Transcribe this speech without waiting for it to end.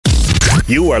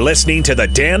You are listening to the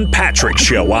Dan Patrick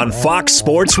Show on Fox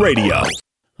Sports Radio.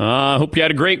 Hope you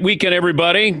had a great weekend,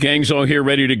 everybody. Gang's all here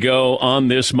ready to go on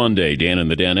this Monday. Dan and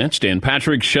the Danettes, Dan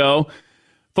Patrick Show.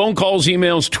 Phone calls,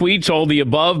 emails, tweets, all the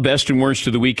above. Best and worst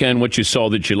of the weekend. What you saw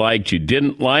that you liked, you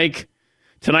didn't like.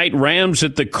 Tonight, Rams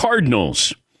at the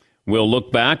Cardinals. We'll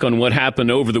look back on what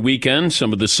happened over the weekend,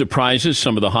 some of the surprises,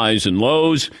 some of the highs and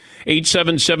lows.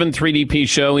 877-3DP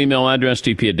Show, email address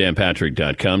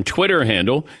dp@danpatrick.com, Twitter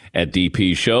handle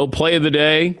 @DP Show, play of the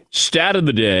day, stat of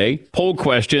the day, poll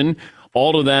question,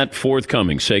 all of that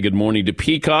forthcoming. Say good morning to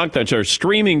Peacock. That's our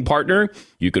streaming partner.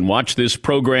 You can watch this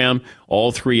program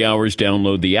all 3 hours.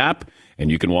 Download the app,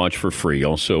 and you can watch for free.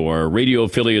 Also, our radio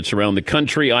affiliates around the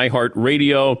country,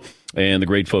 iHeartRadio, and the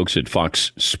great folks at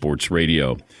Fox Sports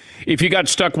Radio. If you got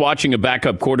stuck watching a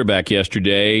backup quarterback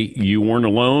yesterday, you weren't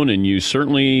alone, and you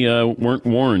certainly weren't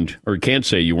warned, or can't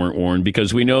say you weren't warned,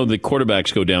 because we know that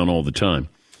quarterbacks go down all the time.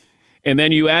 And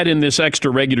then you add in this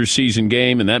extra regular season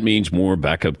game, and that means more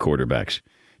backup quarterbacks.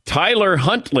 Tyler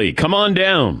Huntley, come on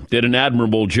down, did an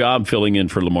admirable job filling in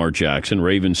for Lamar Jackson.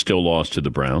 Ravens still lost to the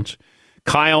Browns.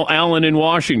 Kyle Allen in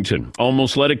Washington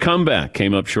almost led a comeback,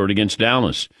 came up short against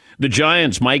Dallas. The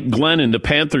Giants, Mike Glennon, the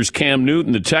Panthers, Cam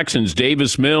Newton, the Texans,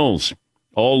 Davis Mills,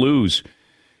 all lose.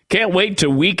 Can't wait to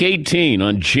Week 18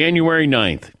 on January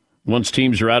 9th. Once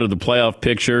teams are out of the playoff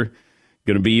picture,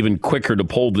 going to be even quicker to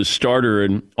pull the starter.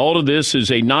 And all of this is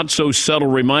a not-so-subtle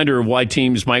reminder of why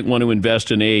teams might want to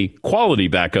invest in a quality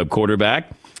backup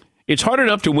quarterback. It's hard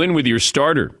enough to win with your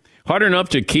starter, hard enough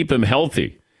to keep him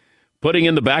healthy. Putting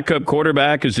in the backup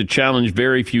quarterback is a challenge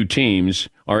very few teams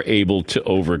are able to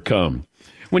overcome.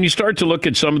 When you start to look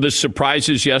at some of the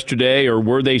surprises yesterday, or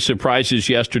were they surprises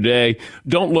yesterday,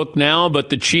 don't look now, but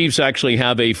the Chiefs actually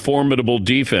have a formidable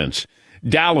defense.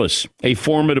 Dallas, a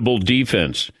formidable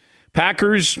defense.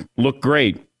 Packers look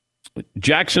great.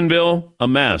 Jacksonville, a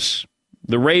mess.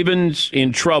 The Ravens,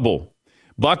 in trouble.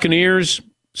 Buccaneers,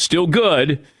 still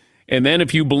good. And then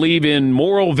if you believe in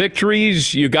moral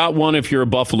victories, you got one if you're a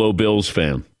Buffalo Bills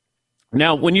fan.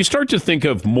 Now, when you start to think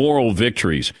of moral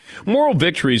victories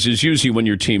is usually when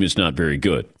your team is not very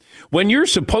good. When you're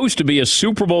supposed to be a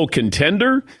Super Bowl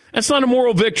contender, that's not a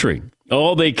moral victory.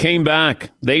 Oh, they came back.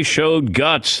 They showed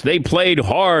guts. They played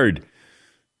hard.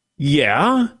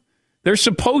 Yeah, they're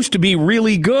supposed to be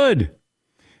really good.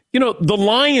 You know, the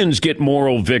Lions get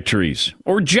moral victories,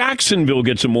 or Jacksonville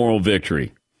gets a moral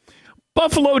victory.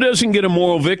 Buffalo doesn't get a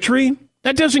moral victory.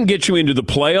 That doesn't get you into the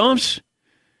playoffs.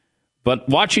 But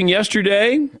watching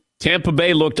yesterday, Tampa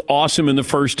Bay looked awesome in the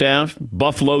first half.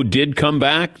 Buffalo did come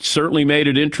back, certainly made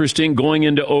it interesting going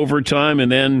into overtime.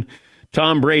 And then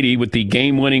Tom Brady with the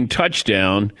game-winning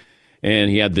touchdown,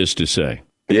 and he had this to say.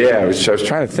 Yeah, I was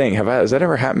trying to think. Has that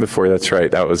ever happened before? That's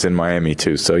right. That was in Miami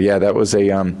too. So yeah, that was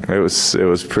it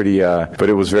was pretty, but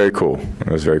it was very cool. It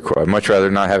was very cool. I'd much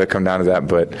rather not have it come down to that,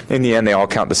 but in the end, they all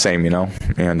count the same,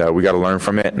 And we got to learn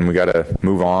from it, and we got to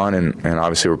move on. And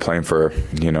obviously, we're playing for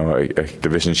a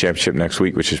division championship next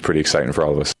week, which is pretty exciting for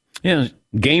all of us. Yeah,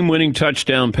 game-winning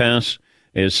touchdown pass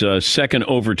is a second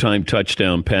overtime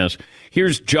touchdown pass.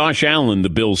 Here's Josh Allen, the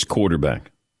Bills quarterback.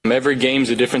 Every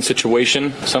game's a different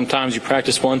situation. Sometimes you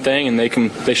practice one thing and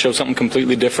they show something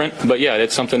completely different. But yeah,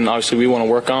 it's something obviously we want to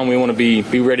work on. We want to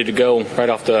be ready to go right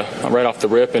off the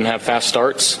rip and have fast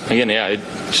starts. Again, yeah, it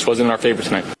just wasn't in our favor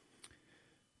tonight.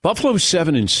 Buffalo's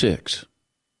 7-6.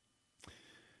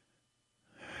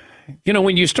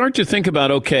 When you start to think about,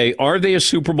 okay, are they a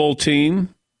Super Bowl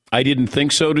team? I didn't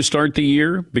think so to start the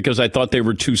year because I thought they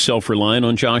were too self-reliant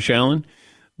on Josh Allen.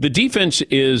 The defense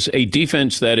is a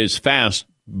defense that is fast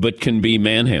but can be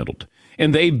manhandled.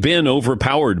 And they've been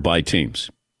overpowered by teams.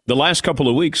 The last couple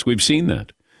of weeks, we've seen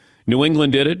that. New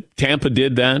England did it. Tampa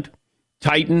did that.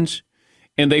 Titans.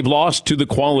 And they've lost to the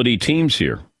quality teams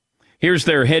here. Here's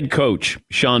their head coach,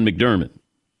 Sean McDermott.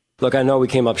 Look, I know we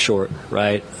came up short,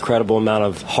 right? Incredible amount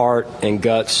of heart and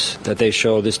guts that they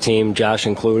show this team, Josh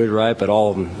included, right? But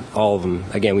all of them.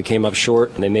 Again, we came up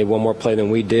short, and they made one more play than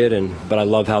we did, but I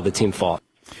love how the team fought.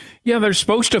 Yeah, they're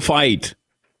supposed to fight.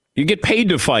 You get paid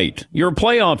to fight. You're a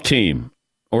playoff team.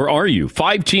 Or are you?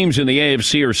 5 teams in the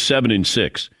AFC are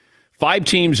 7-6. 5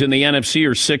 teams in the NFC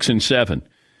are 6-7.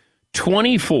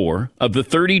 24 of the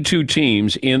 32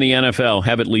 teams in the NFL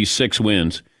have at least 6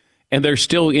 wins, and they're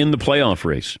still in the playoff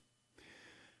race.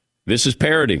 This is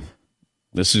parity.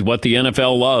 This is what the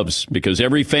NFL loves because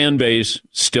every fan base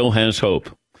still has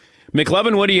hope.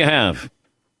 McLevin, what do you have?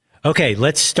 Okay,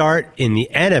 let's start in the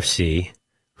NFC.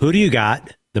 Who do you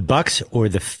got? The Bucs or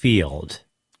the field?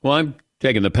 Well, I'm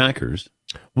taking the Packers.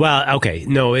 Well, okay.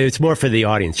 No, it's more for the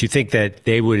audience. You think that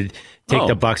they would take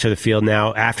the Bucs or the field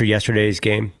now after yesterday's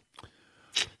game?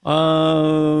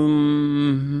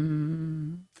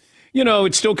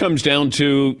 It still comes down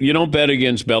to you don't bet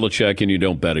against Belichick and you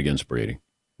don't bet against Brady.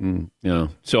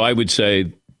 So I would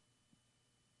say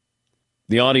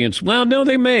the audience, well, no,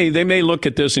 they may look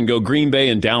at this and go, Green Bay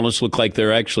and Dallas look like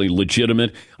they're actually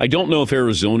legitimate. I don't know if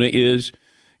Arizona is.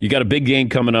 You got a big game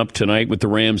coming up tonight with the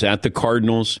Rams at the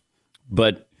Cardinals,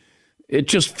 but it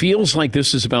just feels like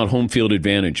this is about home field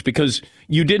advantage because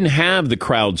you didn't have the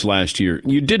crowds last year.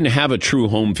 You didn't have a true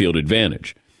home field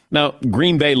advantage. Now,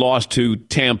 Green Bay lost to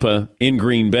Tampa in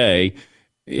Green Bay.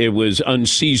 It was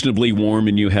unseasonably warm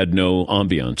and you had no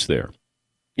ambiance there.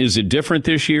 Is it different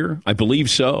this year? I believe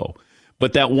so.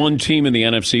 But that one team in the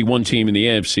NFC, one team in the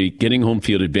AFC, getting home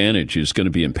field advantage is going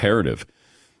to be imperative.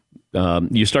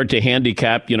 You start to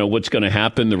handicap, what's going to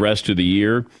happen the rest of the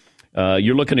year.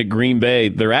 You're looking at Green Bay.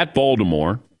 They're at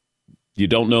Baltimore. You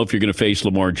don't know if you're going to face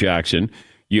Lamar Jackson.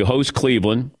 You host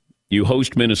Cleveland. You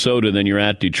host Minnesota. Then you're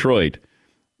at Detroit.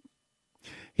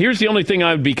 Here's the only thing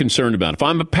I would be concerned about. If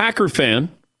I'm a Packer fan,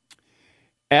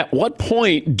 at what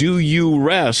point do you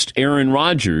rest Aaron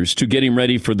Rodgers to get him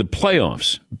ready for the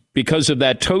playoffs because of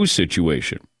that toe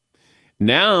situation?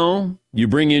 Now you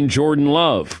bring in Jordan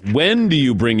Love. When do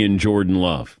you bring in Jordan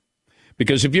Love?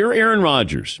 Because if you're Aaron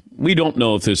Rodgers, we don't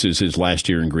know if this is his last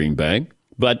year in Green Bay,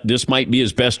 but this might be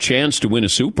his best chance to win a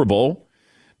Super Bowl.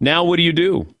 Now what do you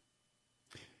do?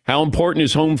 How important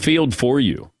is home field for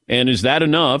you? And is that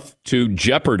enough to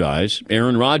jeopardize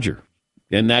Aaron Rodgers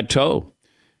and that toe?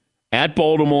 At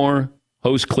Baltimore,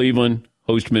 host Cleveland,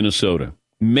 host Minnesota.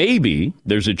 Maybe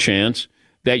there's a chance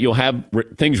that you'll have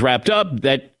things wrapped up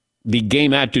that the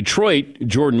game at Detroit,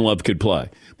 Jordan Love could play.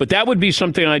 But that would be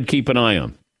something I'd keep an eye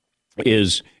on.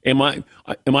 Am I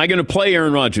going to play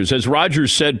Aaron Rodgers? As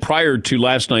Rodgers said prior to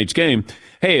last night's game,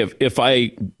 hey, if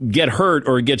I get hurt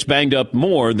or gets banged up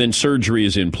more, then surgery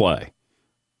is in play.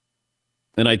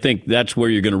 And I think that's where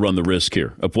you're going to run the risk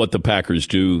here of what the Packers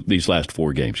do these last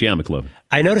 4 games. Yeah, McLovin.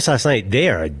 I noticed last night they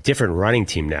are a different running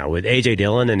team now with A.J.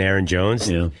 Dillon and Aaron Jones.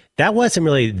 Yeah. That wasn't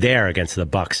really there against the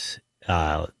Bucs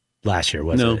last year,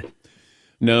 was it?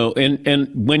 No,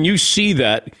 and when you see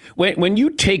that, when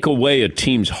you take away a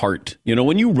team's heart,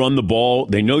 when you run the ball,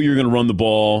 they know you're going to run the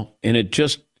ball, and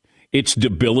it's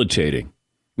debilitating.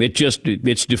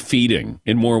 It's defeating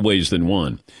in more ways than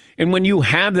one. And when you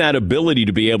have that ability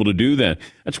to be able to do that,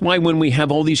 that's why when we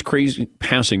have all these crazy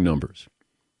passing numbers,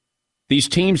 these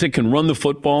teams that can run the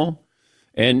football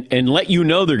and let you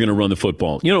know they're going to run the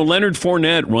football. Leonard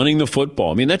Fournette running the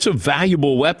football. I mean, that's a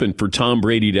valuable weapon for Tom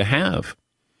Brady to have.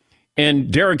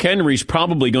 And Derrick Henry's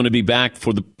probably going to be back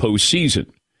for the postseason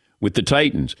with the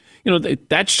Titans.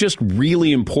 That's just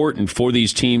really important for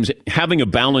these teams, having a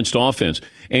balanced offense.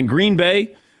 And Green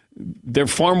Bay, they're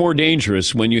far more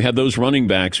dangerous when you have those running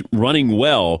backs running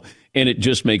well, and it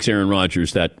just makes Aaron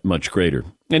Rodgers that much greater.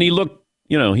 And he looked,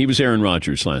 he was Aaron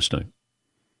Rodgers last night.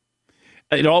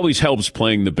 It always helps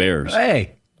playing the Bears.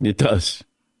 Hey. It does.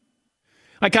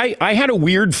 Like, I had a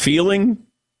weird feeling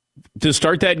to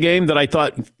start that game that I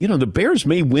thought, the Bears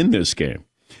may win this game.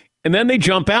 And then they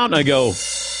jump out and I go,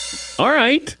 all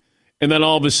right. And then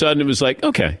all of a sudden it was like,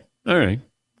 okay, all right.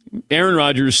 Aaron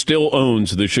Rodgers still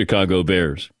owns the Chicago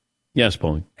Bears. Yes,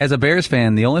 Paulie. As a Bears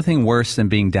fan, the only thing worse than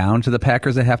being down to the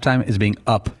Packers at halftime is being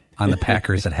up on the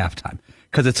Packers at halftime.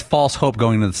 Because it's false hope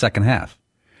going into the second half.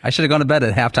 I should have gone to bed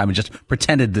at halftime and just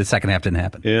pretended the second half didn't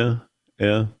happen.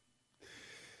 Yeah.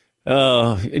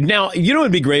 Now,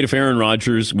 it'd be great if Aaron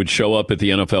Rodgers would show up at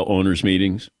the NFL owners'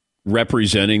 meetings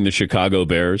representing the Chicago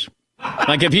Bears.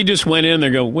 Like if he just went in there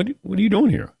and go, what are you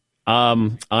doing here?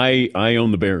 I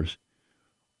own the Bears.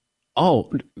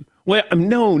 Oh, well,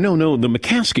 no. The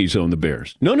McCaskies own the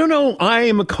Bears. No. I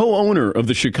am a co-owner of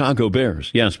the Chicago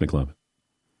Bears. Yes, McLovin.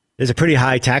 There's a pretty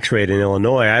high tax rate in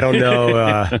Illinois. I don't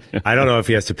know. I don't know if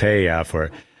he has to pay for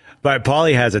it. But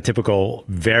Paulie has a typical,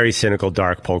 very cynical,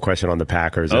 dark poll question on the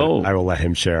Packers. Oh. I will let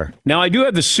him share. Now, I do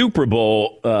have the Super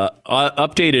Bowl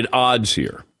updated odds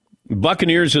here.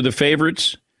 Buccaneers are the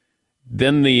favorites.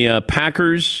 Then the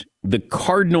Packers, the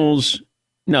Cardinals.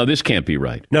 No, this can't be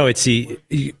right. No, it's the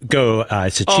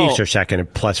Chiefs are second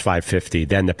at plus 550.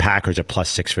 Then the Packers are plus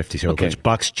 650. So Okay. It goes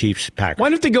Bucks, Chiefs, Packers. Why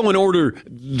don't they go in order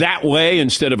that way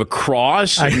instead of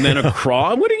across and then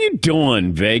across? What are you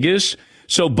doing, Vegas?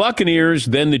 So Buccaneers,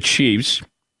 then the Chiefs,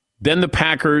 then the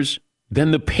Packers,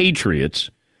 then the Patriots,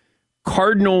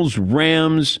 Cardinals,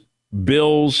 Rams,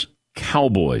 Bills,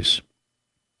 Cowboys.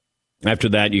 After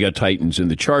that, you got Titans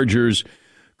and the Chargers,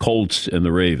 Colts, and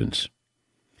the Ravens.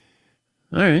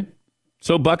 All right.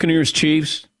 So Buccaneers,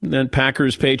 Chiefs, then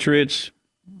Packers, Patriots.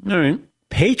 All right.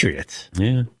 Patriots?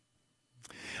 Yeah.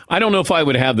 I don't know if I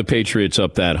would have the Patriots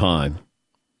up that high.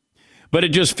 But it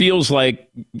just feels like,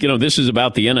 this is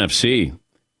about the NFC.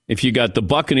 If you got the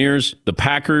Buccaneers, the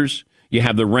Packers, you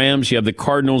have the Rams, you have the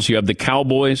Cardinals, you have the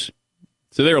Cowboys.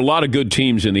 So there are a lot of good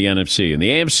teams in the NFC. In the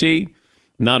AFC,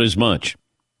 not as much.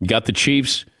 You got the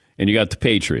Chiefs and you got the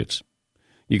Patriots.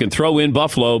 You can throw in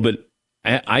Buffalo, but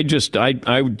I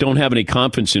don't have any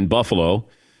confidence in Buffalo.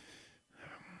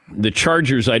 The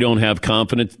Chargers, I don't have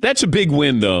confidence. That's a big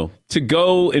win, though, to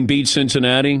go and beat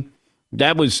Cincinnati.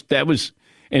 That was,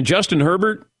 and Justin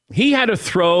Herbert, he had a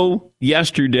throw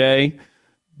yesterday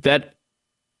that,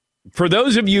 for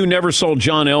those of you who never saw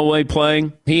John Elway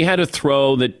play, he had a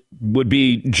throw that would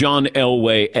be John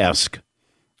Elway-esque.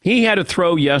 He had a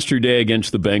throw yesterday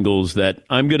against the Bengals that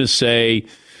I'm going to say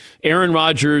Aaron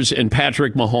Rodgers and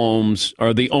Patrick Mahomes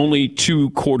are the only two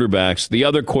quarterbacks, the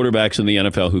other quarterbacks in the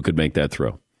NFL who could make that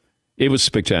throw. It was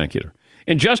spectacular.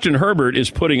 And Justin Herbert is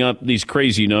putting up these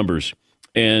crazy numbers.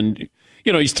 And,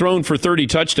 he's thrown for 30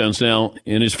 touchdowns now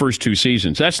in his first two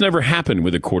seasons. That's never happened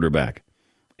with a quarterback.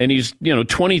 And he's,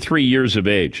 23 years of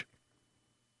age.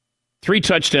 3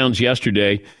 touchdowns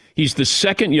yesterday. He's the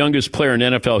second youngest player in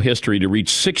NFL history to reach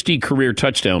 60 career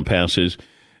touchdown passes.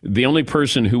 The only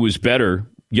person who was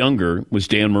younger, was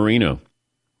Dan Marino.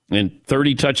 And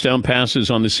 30 touchdown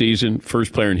passes on the season.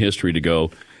 First player in history to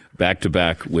go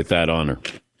back-to-back with that honor.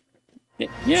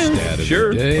 Yeah, stat of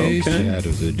sure. The day, okay. Stat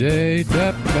of the day,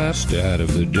 stat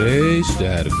of the day,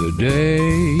 stat of the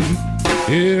day.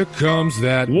 Here comes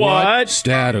that what?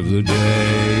 Stat of the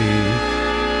day.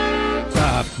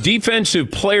 Top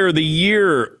Defensive Player of the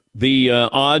Year. The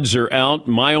odds are out.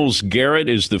 Myles Garrett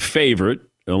is the favorite,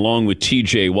 along with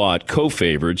T.J. Watt,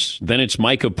 co-favorites. Then it's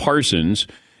Micah Parsons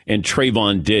and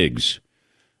Trayvon Diggs.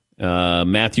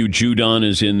 Matthew Judon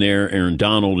is in there. Aaron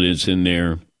Donald is in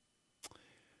there.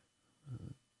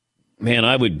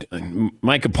 Man,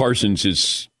 Micah Parsons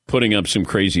is putting up some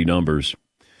crazy numbers.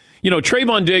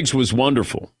 Trayvon Diggs was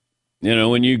wonderful.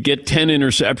 When you get 10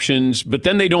 interceptions, but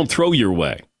then they don't throw your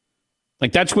way.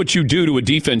 Like, that's what you do to a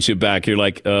defensive back. You're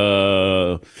like,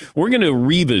 we're going to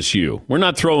Revis you. We're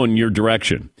not throwing your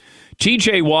direction.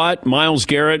 T.J. Watt, Myles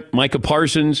Garrett, Micah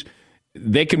Parsons,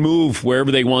 they can move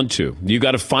wherever they want to. You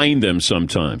got to find them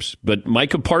sometimes. But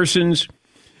Micah Parsons,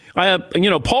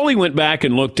 Paulie went back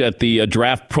and looked at the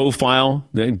draft profile,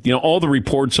 all the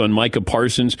reports on Micah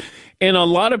Parsons, and a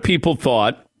lot of people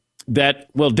thought that,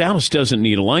 Dallas doesn't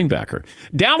need a linebacker.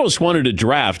 Dallas wanted to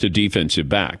draft a defensive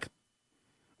back.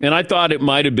 And I thought it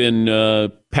might have been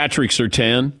Patrick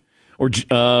Surtain or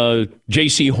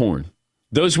J.C. Horn.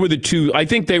 Those were the two. I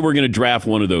think they were going to draft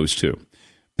one of those two.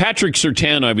 Patrick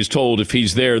Surtain, I was told, if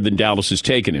he's there, then Dallas is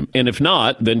taking him. And if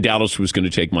not, then Dallas was going to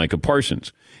take Micah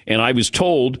Parsons. And I was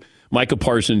told Micah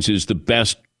Parsons is the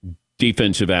best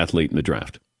defensive athlete in the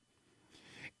draft.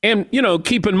 And,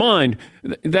 keep in mind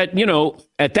that,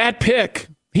 at that pick,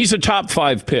 he's a top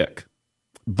 5 pick.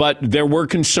 But there were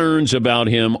concerns about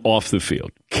him off the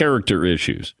field, character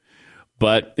issues.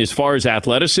 But as far as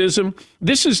athleticism,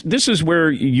 this is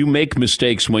where you make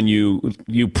mistakes when you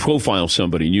profile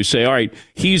somebody and you say, all right,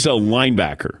 he's a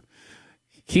linebacker.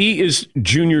 He is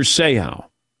Junior Seau.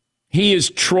 He is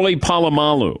Troy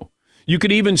Polamalu. You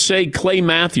could even say Clay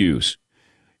Matthews.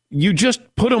 You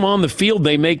just put them on the field,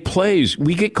 they make plays.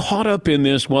 We get caught up in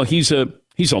this, he's a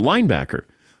linebacker.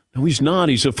 No, he's not.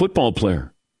 He's a football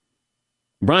player.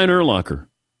 Brian Urlacher,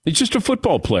 he's just a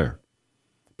football player.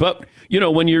 But,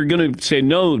 when you're going to say,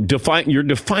 no, you're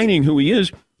defining who he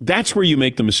is, that's where you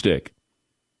make the mistake.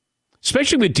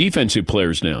 Especially with defensive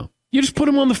players now. You just put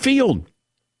them on the field.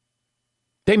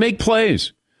 They make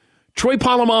plays. Troy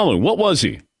Polamalu, what was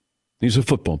he? He's a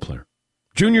football player.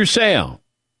 Junior Seau,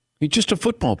 he's just a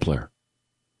football player.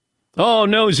 Oh,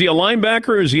 no, is he a linebacker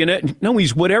or is he no,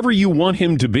 he's whatever you want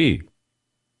him to be.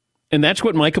 And that's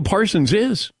what Micah Parsons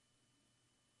is.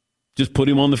 Just put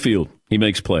him on the field. He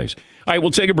makes plays. All right,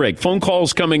 we'll take a break. Phone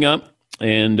calls coming up,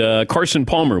 and Carson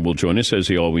Palmer will join us, as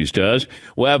he always does.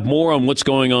 We'll have more on what's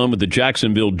going on with the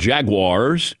Jacksonville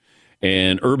Jaguars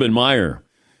and Urban Meyer.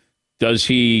 Does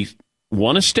he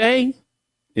want to stay?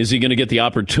 Is he going to get the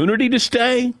opportunity to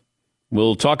stay?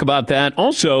 We'll talk about that.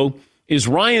 Also, is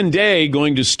Ryan Day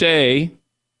going to stay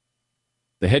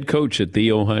the head coach at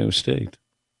The Ohio State?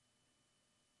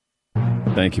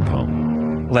 Thank you, Paul.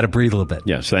 Let it breathe a little bit.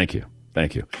 Yes, thank you.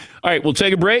 Thank you. All right, we'll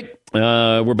take a break.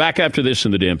 We're back after this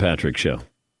in the Dan Patrick Show.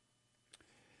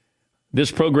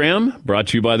 This program brought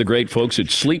to you by the great folks at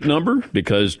Sleep Number,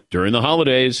 because during the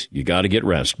holidays, you got to get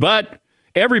rest. But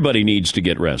everybody needs to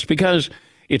get rest because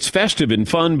it's festive and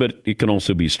fun, but it can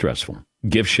also be stressful.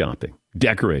 Gift shopping,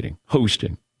 decorating,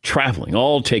 hosting, traveling,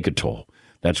 all take a toll.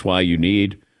 That's why you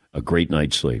need a great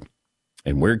night's sleep.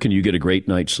 And where can you get a great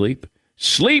night's sleep?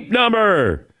 Sleep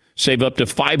Number. Save up to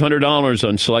 $500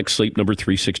 on select Sleep Number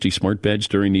 360 smart beds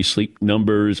during the Sleep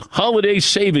Number's holiday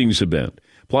savings event.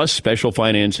 Plus special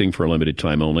financing for a limited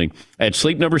time only at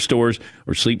Sleep Number stores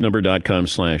or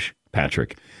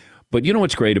sleepnumber.com/Patrick. But you know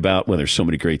what's great about, well, there's so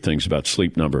many great things about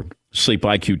Sleep Number. Sleep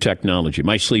IQ technology.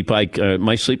 My sleep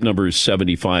number is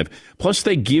 75. Plus,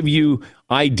 they give you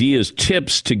ideas,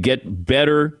 tips to get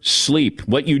better sleep,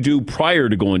 what you do prior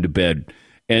to going to bed,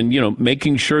 and,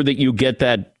 making sure that you get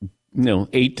that,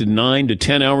 8 to 9 to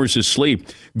 10 hours of sleep,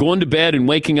 going to bed and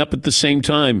waking up at the same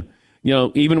time,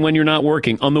 even when you're not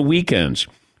working on the weekends.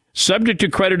 Subject to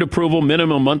credit approval,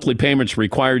 minimum monthly payments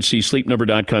required. See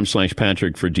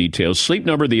sleepnumber.com/Patrick for details. Sleep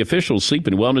Number, the official sleep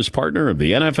and wellness partner of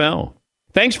the NFL.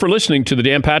 Thanks for listening to the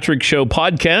Dan Patrick Show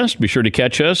podcast. Be sure to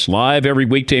catch us live every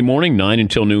weekday morning, 9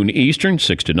 until noon Eastern,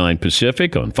 6 to 9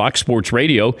 Pacific on Fox Sports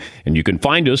Radio. And you can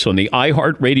find us on the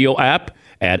iHeartRadio app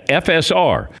at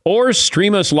FSR or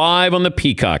stream us live on the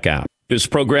Peacock app. This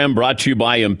program brought to you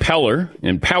by Impeller.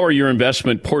 Empower your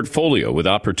investment portfolio with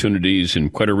opportunities in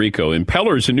Puerto Rico.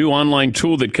 Impeller is a new online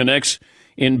tool that connects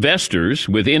investors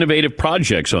with innovative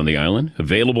projects on the island.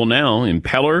 Available now,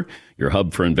 Impeller, your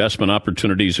hub for investment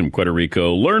opportunities in Puerto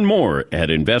Rico. Learn more at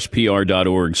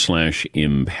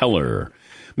investpr.org/impeller.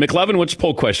 McLevin, what's the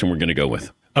poll question we're going to go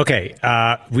with? Okay,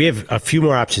 we have a few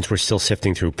more options we're still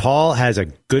sifting through. Paul has a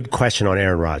good question on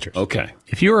Aaron Rodgers. Okay.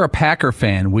 If you were a Packer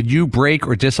fan, would you break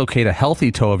or dislocate a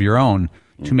healthy toe of your own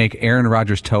to make Aaron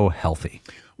Rodgers' toe healthy?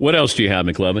 What else do you have,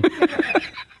 McLevin?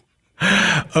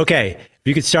 Okay, if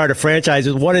you could start a franchise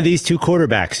with one of these two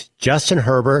quarterbacks, Justin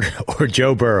Herbert or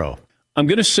Joe Burrow. I'm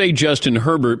going to say Justin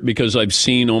Herbert because I've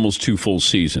seen almost 2 full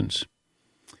seasons.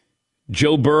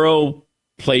 Joe Burrow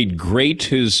played great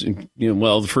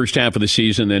the first half of the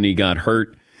season, then he got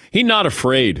hurt. He's not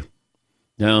afraid.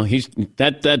 No, he's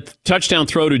that touchdown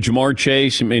throw to Jamar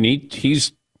Chase. I mean,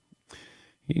 he's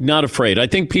not afraid. I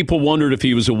think people wondered if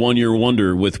he was a one-year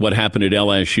wonder with what happened at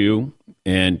LSU,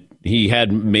 and he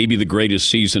had maybe the greatest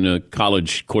season a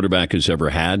college quarterback has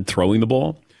ever had throwing the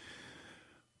ball.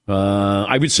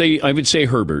 I would say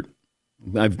Herbert.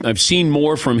 I've seen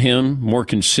more from him, more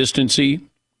consistency,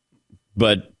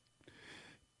 but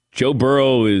Joe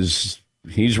Burrow he's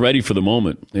ready for the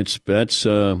moment. That's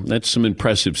some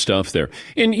impressive stuff there.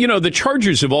 And the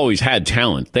Chargers have always had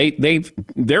talent.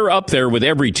 They're up there with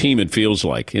every team, it feels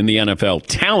like, in the NFL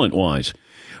talent-wise.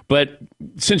 But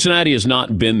Cincinnati has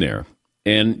not been there.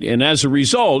 And as a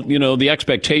result, the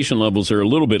expectation levels are a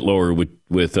little bit lower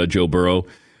with Joe Burrow.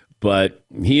 But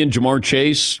he and Jamar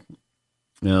Chase,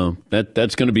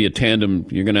 that's going to be a tandem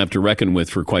you're going to have to reckon with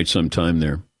for quite some time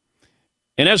there.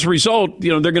 And as a result,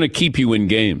 they're going to keep you in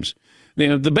games.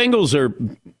 The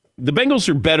Bengals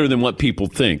are better than what people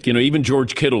think. Even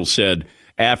George Kittle said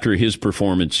after his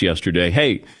performance yesterday,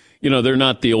 hey, they're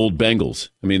not the old Bengals.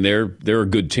 I mean, they're a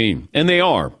good team. And they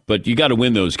are, but you got to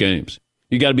win those games.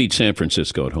 You got to beat San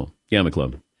Francisco at home. Yeah,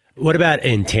 McLovin. What about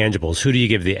intangibles? Who do you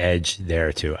give the edge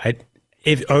there to?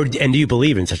 And do you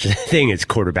believe in such a thing as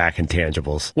quarterback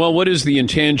intangibles? Well, what is the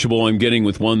intangible I'm getting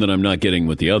with one that I'm not getting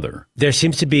with the other? There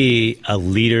seems to be a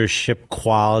leadership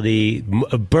quality.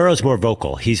 Burrow's more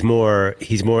vocal. He's more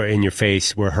in your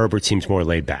face, where Herbert seems more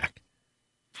laid back.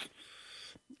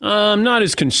 I'm not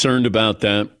as concerned about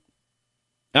that.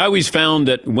 I always found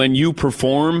that when you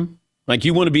perform, like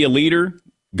you want to be a leader,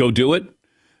 go do it,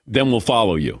 then we'll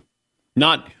follow you.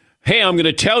 Not, hey, I'm going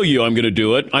to tell you I'm going to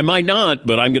do it. I might not,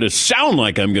 but I'm going to sound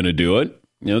like I'm going to do it.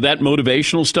 That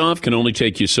motivational stuff can only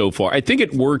take you so far. I think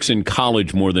it works in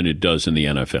college more than it does in the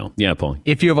NFL. Yeah, Paul.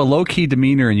 If you have a low-key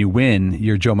demeanor and you win,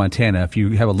 you're Joe Montana. If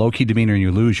you have a low-key demeanor and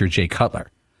you lose, you're Jay Cutler.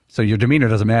 So your demeanor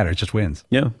doesn't matter. It just wins.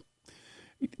 Yeah.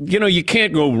 You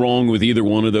can't go wrong with either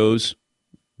one of those.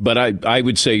 But I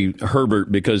would say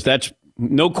Herbert, because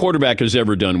no quarterback has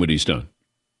ever done what he's done.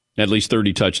 At least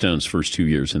 30 touchdowns first 2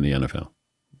 years in the NFL.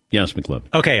 Yes, McLeod.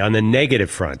 Okay, on the negative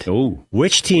front,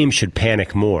 which team should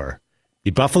panic more?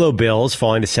 The Buffalo Bills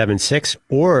falling to 7-6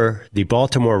 or the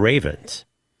Baltimore Ravens?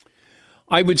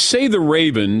 I would say the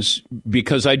Ravens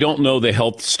because I don't know the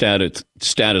health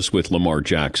status with Lamar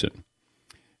Jackson.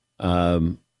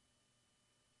 Where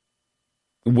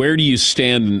do you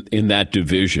stand in that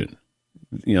division?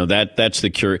 That's the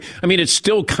curious. I mean, it's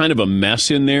still kind of a mess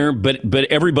in there, but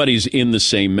everybody's in the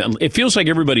same. It feels like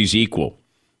everybody's equal.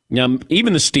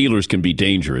 Even the Steelers can be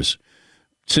dangerous.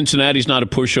 Cincinnati's not a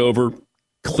pushover.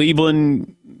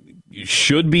 Cleveland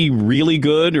should be really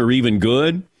good or even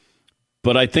good,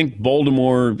 but I think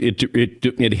Baltimore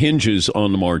it hinges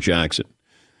on Lamar Jackson.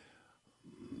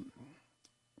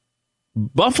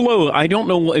 Buffalo, I don't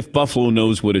know if Buffalo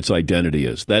knows what its identity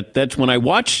is. That's when I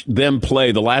watch them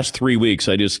play the last 3 weeks,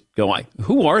 I just go,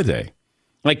 who are they?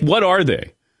 Like, what are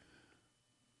they?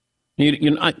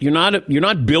 You're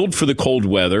not built for the cold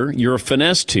weather. You're a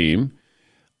finesse team.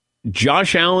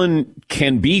 Josh Allen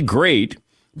can be great,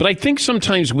 but I think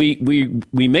sometimes we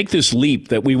make this leap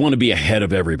that we want to be ahead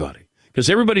of everybody because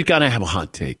everybody's got to have a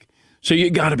hot take. So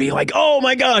you got to be like, oh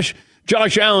my gosh,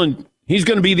 Josh Allen, he's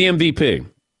going to be the MVP.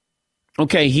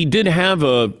 Okay, he did have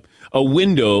a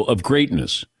window of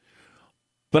greatness,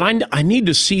 but I need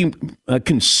to see a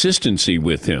consistency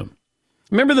with him.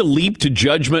 Remember the leap to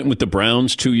judgment with the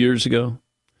Browns 2 years ago?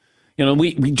 You know,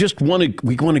 we just want to go.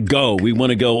 We want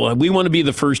to go. We want to be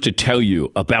the first to tell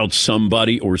you about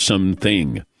somebody or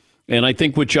something. And I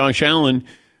think with Josh Allen,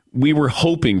 we were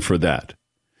hoping for that.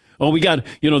 Oh, we got,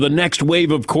 the next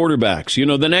wave of quarterbacks,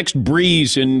 the next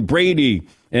Breeze and Brady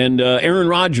and Aaron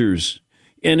Rodgers.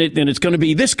 And it's going to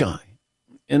be this guy.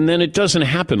 And then it doesn't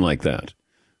happen like that.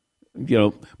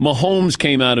 Mahomes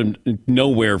came out of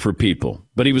nowhere for people,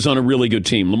 but he was on a really good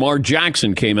team. Lamar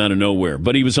Jackson came out of nowhere,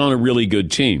 but he was on a really good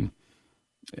team.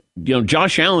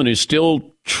 Josh Allen is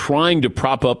still trying to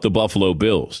prop up the Buffalo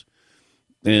Bills.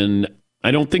 And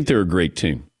I don't think they're a great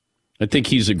team. I think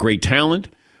he's a great talent,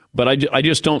 but I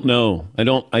just don't know. I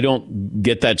don't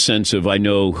get that sense of I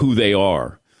know who they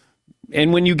are.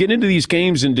 And when you get into these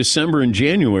games in December and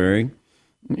January,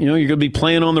 you're going to be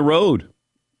playing on the road.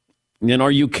 And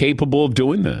are you capable of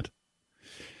doing that?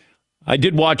 I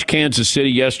did watch Kansas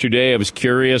City yesterday. I was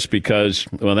curious because,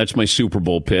 that's my Super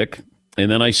Bowl pick. And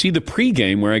then I see the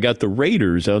pregame where I got the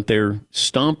Raiders out there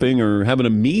stomping or having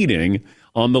a meeting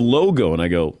on the logo. And I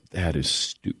go, that is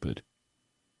stupid.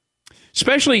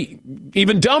 Especially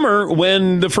even dumber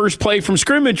when the first play from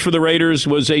scrimmage for the Raiders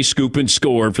was a scoop and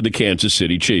score for the Kansas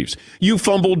City Chiefs. You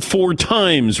fumbled 4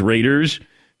 times, Raiders.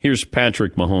 Here's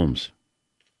Patrick Mahomes.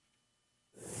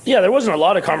 Yeah, there wasn't a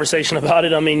lot of conversation about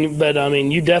it. But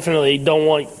you definitely don't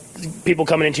want people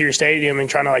coming into your stadium and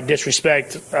trying to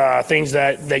disrespect things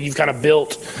that you've kind of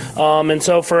built. And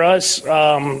so for us,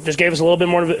 just gave us a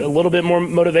little bit more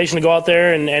motivation to go out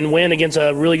there and win against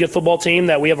a really good football team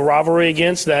that we have a rivalry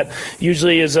against. That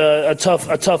usually is a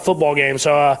tough football game.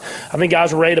 So I think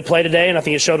guys were ready to play today, and I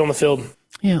think it showed on the field.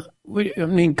 Yeah,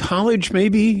 college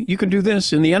maybe you can do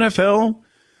this. In the NFL,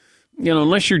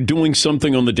 unless you're doing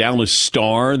something on the Dallas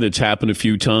Star that's happened a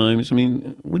few times.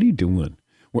 What are you doing?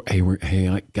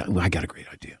 I got a great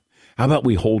idea. How about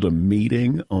we hold a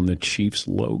meeting on the Chiefs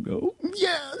logo?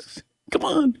 Yes. Come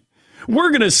on. We're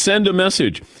going to send a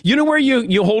message. You know where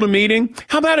you hold a meeting?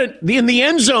 How about it in the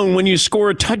end zone when you score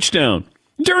a touchdown?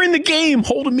 During the game,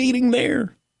 hold a meeting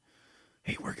there.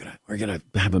 Hey, we're going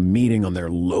to have a meeting on their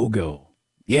logo.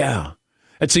 Yeah.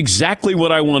 That's exactly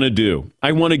what I want to do.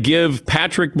 I want to give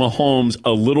Patrick Mahomes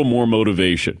a little more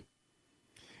motivation.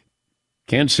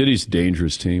 Kansas City's a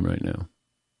dangerous team right now.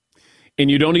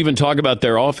 And you don't even talk about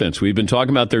their offense. We've been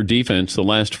talking about their defense the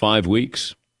last 5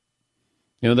 weeks.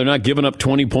 They're not giving up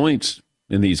 20 points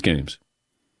in these games.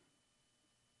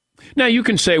 Now, you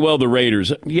can say, well, the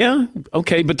Raiders. Yeah,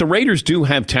 okay, but the Raiders do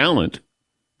have talent.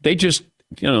 They just,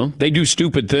 they do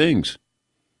stupid things.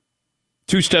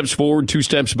 2 steps forward, 2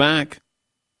 steps back.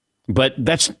 But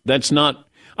that's not,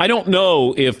 I don't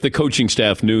know if the coaching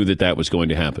staff knew that was going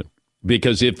to happen.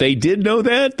 Because if they did know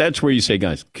that, that's where you say,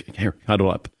 guys, here,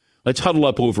 huddle up. Let's huddle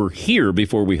up over here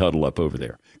before we huddle up over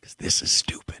there. Because this is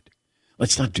stupid.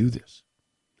 Let's not do this.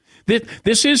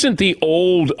 This isn't the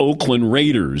old Oakland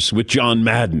Raiders with John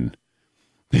Madden.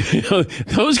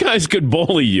 Those guys could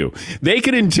bully you. They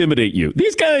could intimidate you.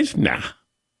 These guys, nah,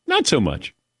 not so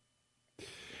much.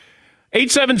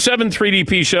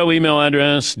 877-3DP Show, email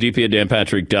address,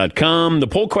 dp@danpatrick.com. The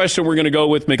poll question we're going to go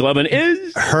with, McLovin,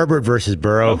 is? Herbert versus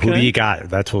Burrow. Okay. Who do you got?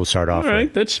 That's what we'll start off with. All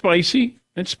right, that's spicy.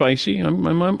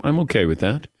 I'm okay with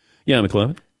that. Yeah,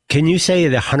 McLovin. Can you say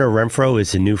that Hunter Renfrow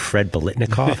is the new Fred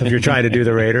Biletnikoff if you're trying to do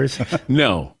the Raiders?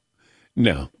 No.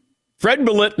 Fred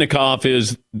Biletnikoff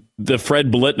is the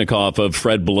Fred Biletnikoff of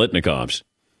Fred Biletnikoffs.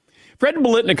 Fred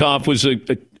Biletnikoff was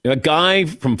a guy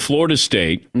from Florida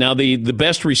State. Now, the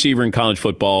best receiver in college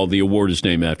football, the award is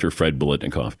named after Fred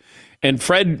Biletnikoff. And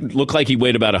Fred looked like he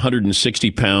weighed about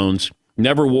 160 pounds,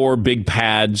 never wore big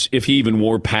pads, if he even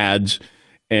wore pads,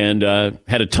 and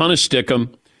had a ton of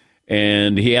stickum,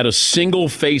 and he had a single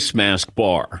face mask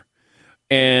bar.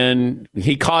 And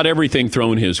he caught everything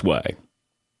thrown his way,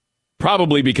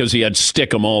 probably because he had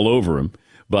stickum all over him.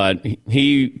 But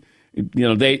they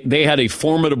had a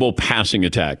formidable passing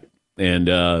attack. And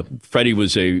Freddie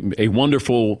was a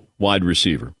wonderful wide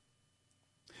receiver.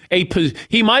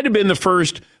 He might have been the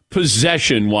first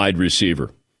possession wide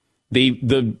receiver.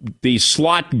 The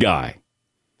slot guy.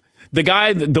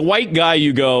 The white guy,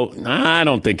 you go, I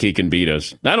don't think he can beat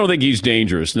us. I don't think he's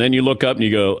dangerous. And then you look up and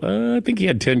you go, I think he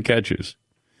had 10 catches.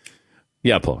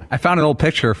 Yeah, Paul. I found an old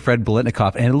picture of Fred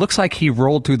Biletnikoff, and it looks like he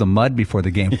rolled through the mud before the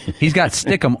game. He's got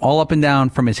stickum all up and down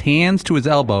from his hands to his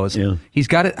elbows. Yeah. He's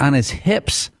got it on his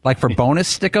hips, like for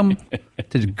bonus stickum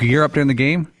to gear up during the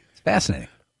game. It's fascinating.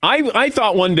 I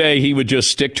thought one day he would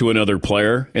just stick to another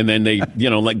player, and then they,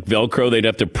 like Velcro, they'd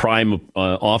have to prime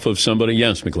off of somebody.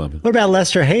 Yes, McLovin. What about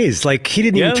Lester Hayes? Like, he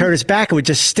didn't even turn his back; it would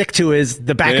just stick to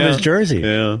the back of his jersey.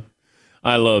 Yeah,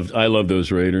 I love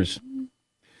those Raiders.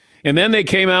 And then they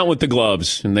came out with the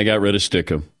gloves, and they got rid of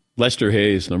Stickum. Lester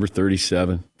Hayes, number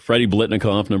 37. Freddie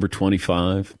Biletnikoff, number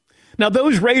 25. Now,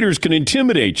 those Raiders can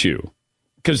intimidate you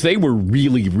because they were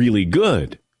really, really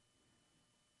good.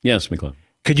 Yes, McLovin.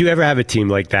 Could you ever have a team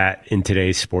like that in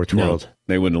today's sports world?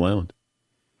 They wouldn't allow it.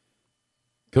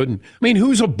 Couldn't. I mean,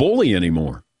 who's a bully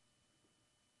anymore?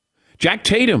 Jack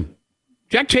Tatum.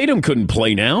 Jack Tatum couldn't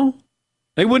play now.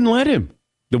 They wouldn't let him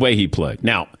the way he played.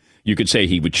 Now, you could say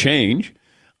he would change.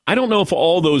 I don't know if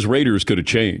all those Raiders could have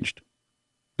changed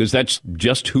because that's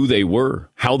just who they were,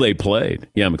 how they played.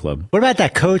 Yeah, McLovin. What about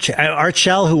that coach, Art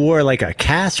Shell, who wore like a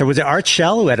cast? Or was it Art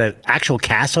Shell who had an actual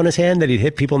cast on his hand that he'd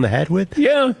hit people in the head with?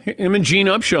 Yeah, him and Gene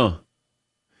Upshaw.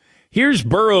 Here's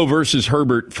Burrow versus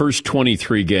Herbert, first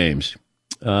 23 games.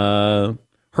 Herbert,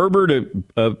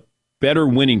 a better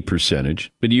winning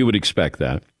percentage, but you would expect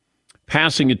that.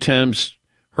 Passing attempts,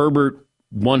 Herbert,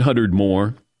 100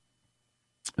 more.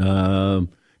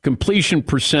 Completion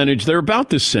percentage, they're about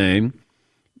the same.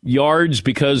 Yards,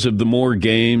 because of the more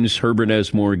games, Herbert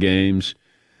has more games.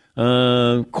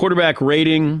 Quarterback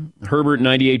rating, Herbert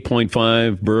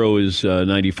 98.5, Burrow is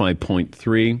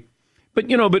 95.3.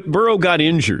 But Burrow got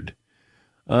injured.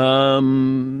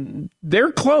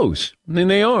 They're close. I mean,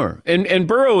 they are. And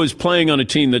Burrow is playing on a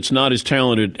team that's not as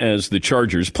talented as the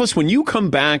Chargers. Plus, when you come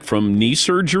back from knee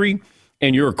surgery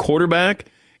and you're a quarterback,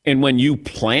 and when you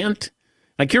plant,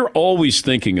 like, you're always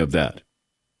thinking of that.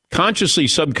 Consciously,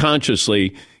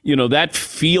 subconsciously, that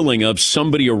feeling of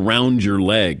somebody around your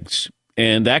legs.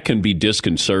 And that can be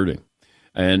disconcerting.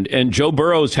 And Joe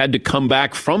Burrow's had to come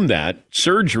back from that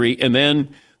surgery and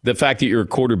then the fact that you're a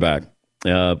quarterback.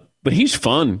 But he's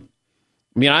fun.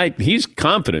 I mean, he's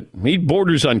confident. He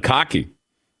borders on cocky.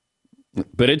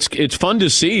 But it's fun to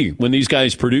see when these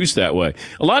guys produce that way.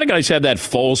 A lot of guys have that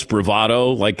false bravado,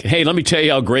 like, hey, let me tell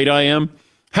you how great I am.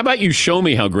 How about you show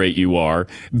me how great you are?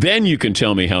 Then you can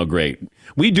tell me how great.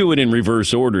 We do it in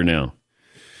reverse order now.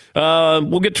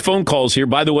 We'll get to phone calls here.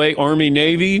 By the way, Army,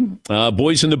 Navy,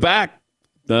 boys in the back.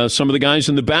 Some of the guys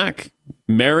in the back.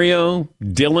 Mario,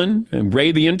 Dylan, and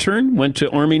Ray the intern went to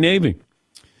Army, Navy.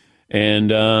 And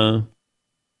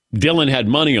Dylan had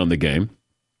money on the game.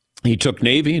 He took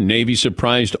Navy, and Navy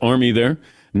surprised Army there.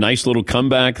 Nice little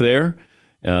comeback there.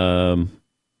 So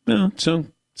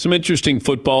some interesting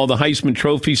football. The Heisman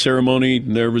Trophy ceremony,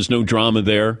 there was no drama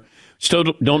there. Still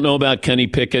don't know about Kenny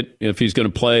Pickett, if he's going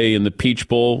to play in the Peach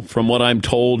Bowl. From what I'm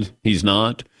told, he's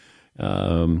not.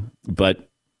 But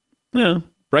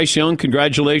Bryce Young,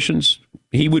 congratulations.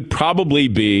 He would probably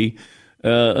be,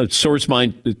 a source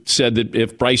mine said that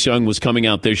if Bryce Young was coming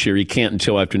out this year, he can't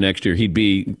until after next year, he'd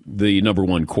be the number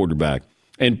one quarterback.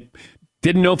 And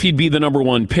didn't know if he'd be the number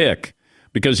one pick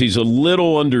because he's a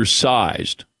little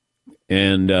undersized.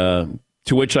 And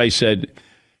to which I said,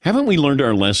 haven't we learned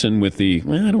our lesson with I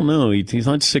don't know, he's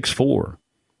not 6'4".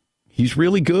 He's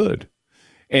really good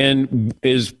and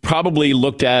is probably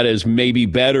looked at as maybe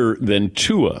better than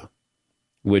Tua,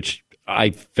 which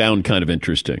I found kind of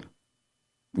interesting.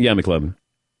 Yeah, McLevin.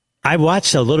 I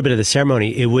watched a little bit of the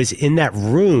ceremony. It was in that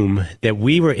room that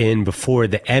we were in before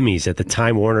the Emmys at the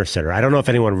Time Warner Center. I don't know if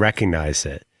anyone recognized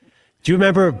it. Do you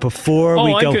remember before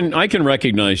we go? I can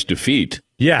recognize defeat.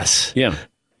 Yes. Yeah.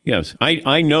 Yes.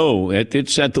 I know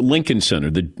it's at the Lincoln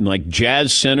Center, the like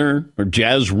Jazz Center or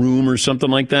Jazz Room or something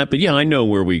like that. But yeah, I know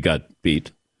where we got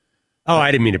beat. Oh,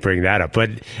 I didn't mean to bring that up. But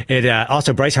it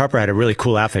also Bryce Harper had a really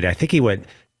cool outfit. I think he went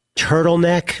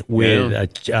turtleneck with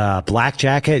a black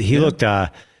jacket. He looked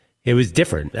it was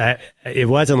different. It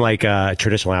wasn't like a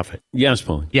traditional outfit. Yes,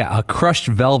 Paul. Yeah, a crushed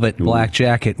velvet black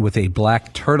jacket with a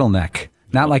black turtleneck.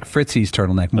 Not like Fritzy's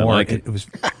turtleneck. More, like it was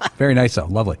very nice, though.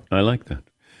 Lovely. I like that.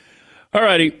 All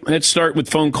righty, let's start with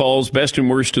phone calls. Best and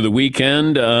worst of the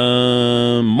weekend.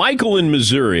 Michael in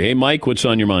Missouri. Hey, Mike, what's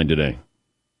on your mind today?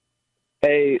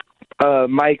 Hey,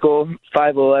 Michael,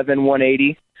 5'11",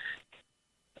 180.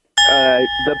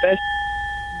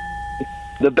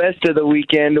 The best of the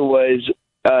weekend was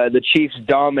the Chiefs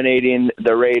dominating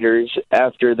the Raiders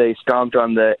after they stomped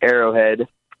on the Arrowhead.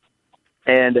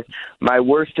 And my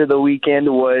worst of the weekend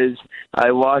was I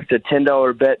lost a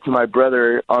 $10 bet to my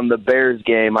brother on the Bears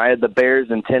game. I had the Bears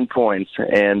in 10 points,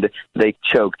 and they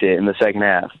choked it in the second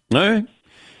half. All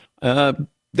right.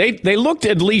 They looked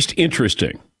at least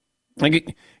interesting.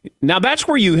 Now, that's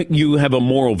where you have a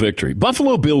moral victory.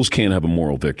 Buffalo Bills can't have a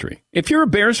moral victory. If you're a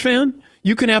Bears fan,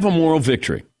 you can have a moral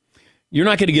victory. You're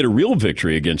not going to get a real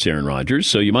victory against Aaron Rodgers,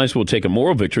 so you might as well take a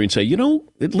moral victory and say,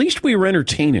 at least we were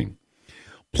entertaining.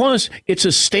 Plus, it's a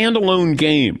standalone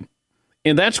game,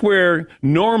 and that's where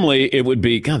normally it would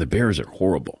be, God, the Bears are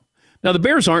horrible. Now, the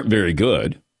Bears aren't very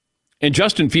good, and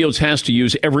Justin Fields has to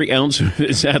use every ounce of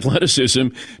his athleticism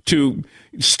to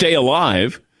stay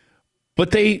alive,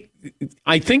 but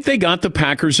I think they got the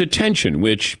Packers' attention,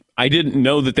 which I didn't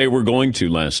know that they were going to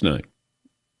last night.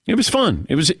 It was fun.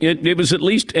 It was at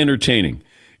least entertaining.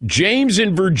 James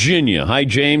in Virginia. Hi,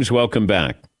 James. Welcome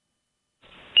back.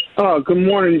 Oh, good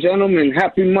morning, gentlemen.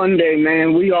 Happy Monday,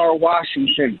 man. We are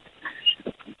Washington.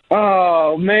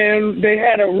 Oh, man, they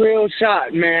had a real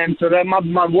shot, man. So that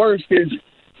my worst is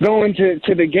going to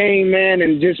the game, man,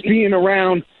 and just being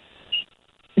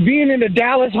in the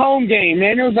Dallas home game,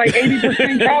 man. It was like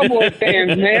 80% Cowboys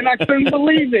fans, man. I couldn't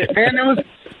believe it, man. It was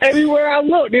everywhere I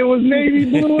looked. It was navy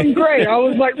blue and gray. I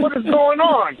was like, what is going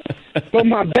on? But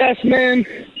my best, man,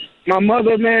 my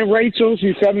mother, man, Rachel,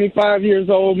 she's 75 years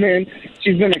old, man.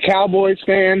 She's been a Cowboys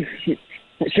fan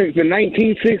since the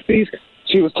 1960s.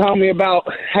 She was telling me about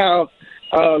how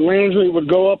Landry would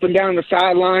go up and down the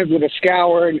sidelines with a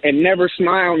scour and never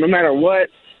smile no matter what,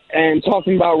 and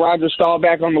talking about Roger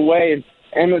Staubach on the way, and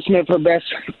Emmitt Smith,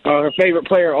 her favorite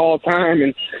player all time.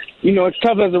 And, it's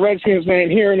tough as a Redskins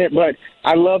fan hearing it, but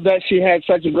I love that she had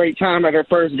such a great time at her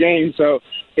first game. So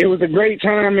it was a great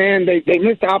time, man. They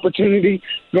missed the opportunity.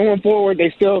 Going forward,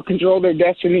 they still control their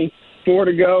destiny. 4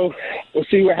 to go. We'll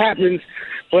see what happens.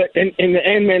 But in the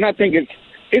end, man, I think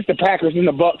it's the Packers and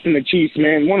the Bucs and the Chiefs,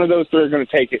 man. One of those three are going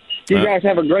to take it. You guys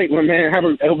have a great one, man.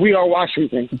 We are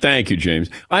Washington. Thank you, James.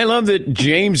 I love that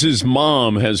James's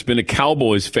mom has been a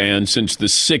Cowboys fan since the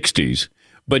 60s,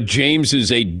 but James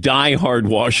is a diehard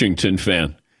Washington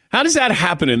fan. How does that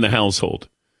happen in the household?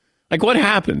 Like, what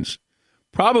happens?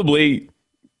 Probably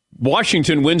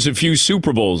Washington wins a few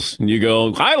Super Bowls, and you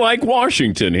go, I like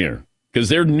Washington here, because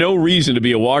there's no reason to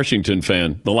be a Washington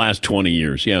fan the last 20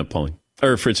 years. Yeah, Pauline.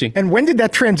 Or Fritzy. And when did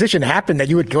that transition happen that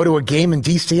you would go to a game in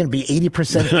D.C. and be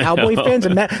 80% Cowboy fans?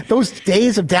 And those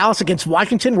days of Dallas against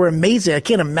Washington were amazing. I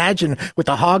can't imagine with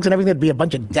the Hogs and everything, there'd be a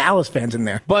bunch of Dallas fans in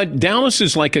there. But Dallas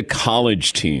is like a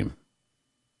college team.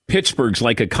 Pittsburgh's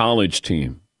like a college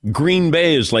team. Green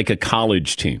Bay is like a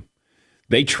college team.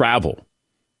 They travel.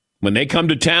 When they come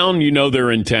to town, they're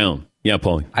in town. Yeah,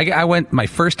 Paulie. I went my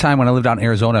first time when I lived out in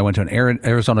Arizona. I went to an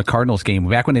Arizona Cardinals game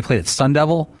back when they played at Sun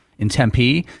Devil in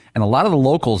Tempe, and a lot of the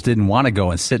locals didn't want to go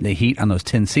and sit in the heat on those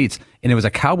tin seats. And it was a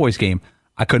Cowboys game.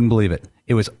 I couldn't believe it.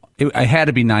 I had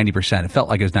to be 90%. It felt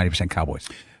like it was 90% Cowboys.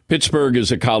 Pittsburgh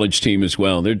is a college team as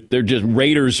well. They're just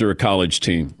Raiders are a college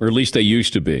team, or at least they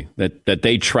used to be. That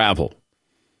they travel,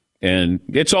 and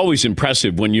it's always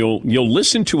impressive when you'll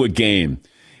listen to a game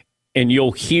and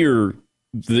you'll hear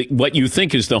what you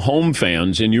think is the home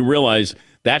fans, and you realize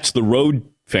that's the road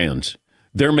fans.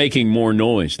 They're making more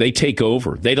noise. They take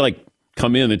over. They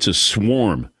come in. It's a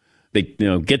swarm. They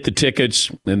get the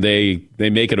tickets, and they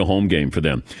make it a home game for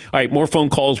them. All right, more phone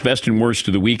calls, best and worst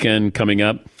of the weekend coming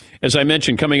up. As I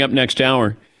mentioned, coming up next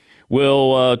hour,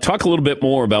 we'll talk a little bit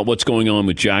more about what's going on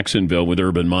with Jacksonville with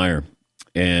Urban Meyer,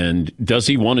 and does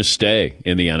he want to stay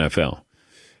in the NFL?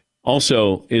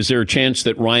 Also, is there a chance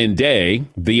that Ryan Day,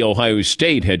 the Ohio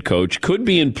State head coach, could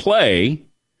be in play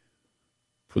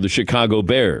for the Chicago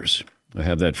Bears? I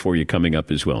have that for you coming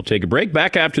up as well. Take a break.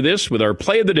 Back after this with our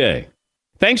play of the day.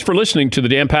 Thanks for listening to the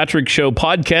Dan Patrick Show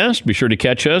podcast. Be sure to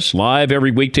catch us live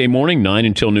every weekday morning, 9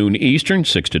 until noon Eastern,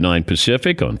 6 to 9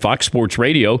 Pacific on Fox Sports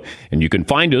Radio. And you can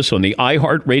find us on the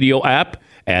iHeartRadio app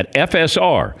at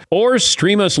FSR or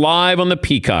stream us live on the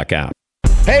Peacock app.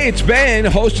 Hey, it's Ben,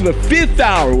 host of the Fifth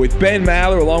Hour with Ben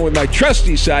Maller, along with my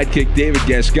trusty sidekick, David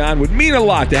Gascon. Would mean a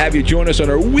lot to have you join us on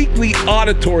our weekly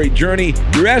auditory journey.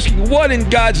 You're asking, what in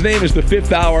God's name is the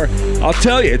Fifth Hour? I'll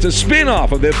tell you, it's a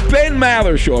spin-off of the Ben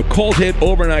Maller Show, a cult hit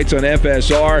overnights on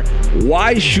FSR.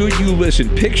 Why should you listen?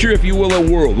 Picture, if you will,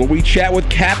 a world where we chat with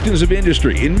captains of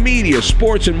industry in media,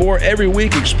 sports, and more every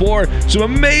week. Explore some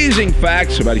amazing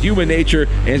facts about human nature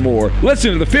and more.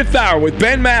 Listen to the Fifth Hour with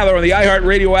Ben Maller on the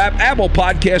iHeartRadio app, Apple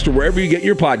Podcast, or wherever you get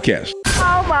your podcast.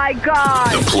 Oh, my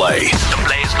God. The play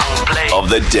of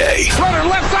the day. Runner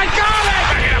left side, got it!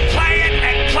 They're going to play it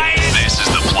and play it. This is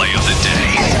the play of the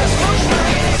day.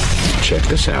 Check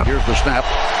this out. Here's the snap.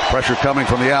 Pressure coming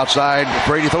from the outside.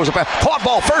 Brady throws it back. Caught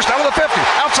ball first out of the 50.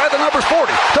 Outside the numbers 40.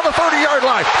 To the 30-yard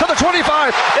line. To the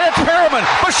 25. It's Perriman.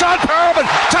 Bashawn Perriman.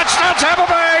 Touchdown Tampa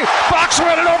Bay. Bucs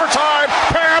win in overtime.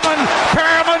 Perriman.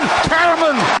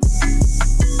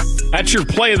 That's your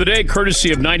play of the day,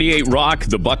 courtesy of 98 Rock,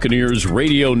 the Buccaneers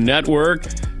radio network.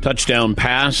 Touchdown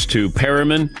pass to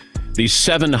Perriman, the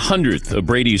 700th of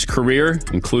Brady's career,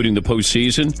 including the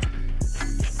postseason.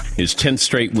 His 10th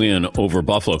straight win over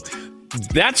Buffalo.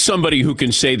 That's somebody who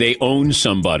can say they own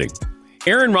somebody.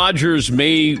 Aaron Rodgers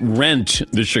may rent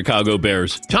the Chicago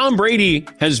Bears. Tom Brady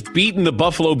has beaten the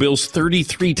Buffalo Bills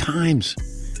 33 times.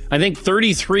 I think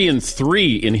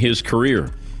 33-3 in his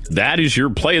career. That is your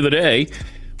play of the day.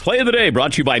 Play of the day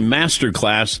brought to you by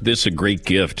Masterclass. This is a great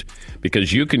gift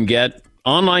because you can get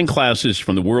online classes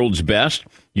from the world's best.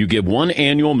 You get one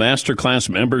annual Masterclass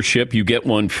membership. You get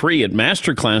one free at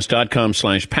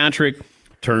masterclass.com/Patrick.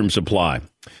 Terms apply.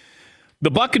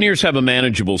 The Buccaneers have a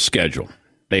manageable schedule.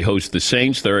 They host the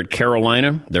Saints. They're at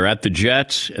Carolina. They're at the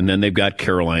Jets. And then they've got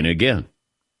Carolina again.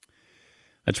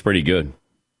 That's pretty good.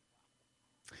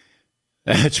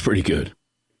 That's pretty good.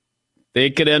 They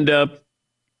could end up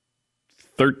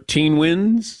 13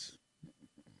 wins.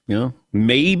 You know,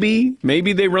 maybe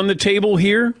they run the table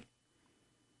here.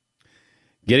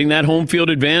 Getting that home field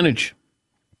advantage.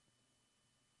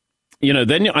 You know,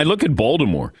 then I look at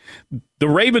Baltimore. The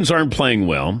Ravens aren't playing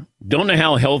well. Don't know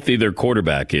how healthy their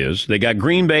quarterback is. They got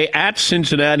Green Bay at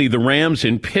Cincinnati, the Rams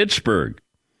in Pittsburgh.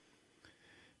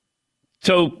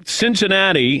 So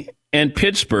Cincinnati and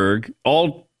Pittsburgh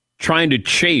all trying to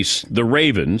chase the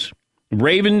Ravens.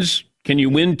 Ravens, can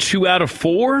you win 2 out of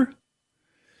 4?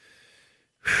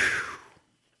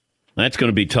 That's going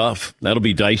to be tough. That'll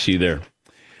be dicey there.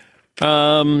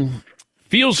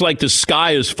 Feels like the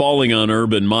sky is falling on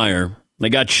Urban Meyer. They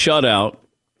got shut out.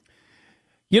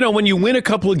 You know, when you win a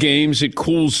couple of games, it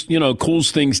cools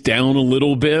things down a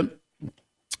little bit.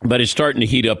 But it's starting to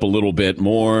heat up a little bit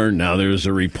more. Now there's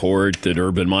a report that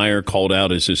Urban Meyer called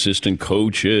out his assistant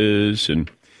coaches,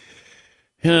 and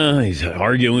he's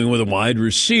arguing with a wide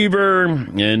receiver.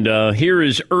 And here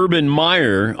is Urban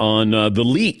Meyer on the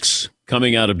leaks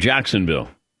coming out of Jacksonville.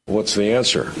 What's the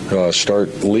answer? Start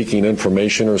leaking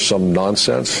information or some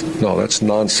nonsense? No, that's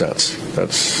nonsense.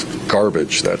 That's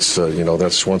garbage. That's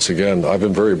once again, I've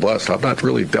been very blessed. I've not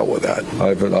really dealt with that.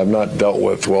 I've not dealt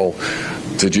with, well,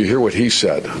 did you hear what he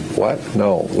said? What?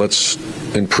 No. Let's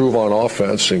improve on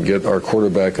offense and get our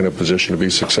quarterback in a position to be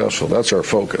successful. That's our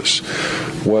focus.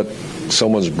 What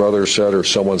someone's brother said or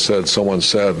someone said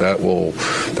that will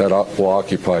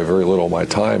occupy very little of my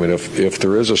time. And if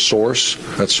there is a source,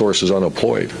 that source is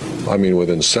unemployed. I mean,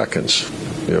 within seconds,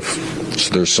 if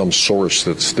there's some source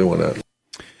that's doing that.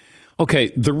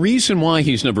 Okay, the reason why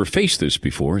he's never faced this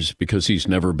before is because he's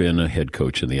never been a head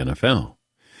coach in the NFL.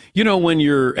 You know, when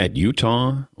you're at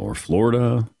Utah or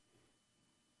Florida,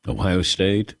 Ohio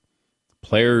State,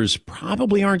 players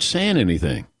probably aren't saying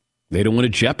anything. They don't want to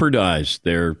jeopardize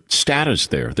their status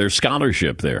there, their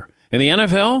scholarship there. In the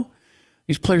NFL,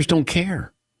 these players don't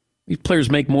care. These players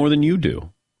make more than you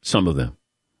do, some of them.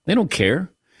 They don't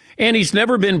care. And he's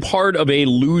never been part of a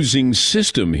losing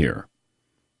system here.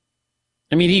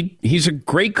 I mean, he's a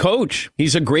great coach.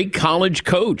 He's a great college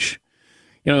coach.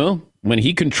 You know, when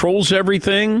he controls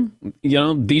everything, you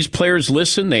know, these players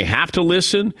listen. They have to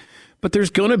listen. But there's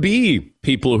going to be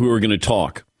people who are going to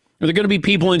talk. There are going to be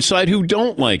people inside who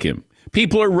don't like him.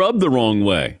 People are rubbed the wrong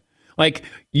way. Like,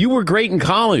 you were great in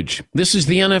college. This is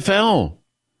the NFL.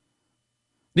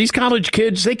 These college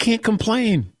kids, they can't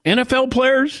complain. NFL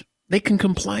players, they can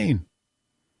complain.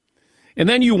 And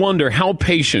then you wonder, how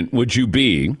patient would you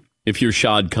be if you're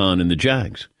Shad Khan and the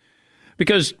Jags?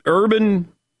 Because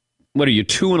Urban, what are you,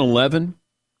 2-11?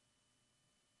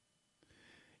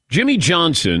 Jimmy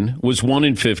Johnson was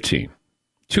 1-15.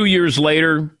 2 years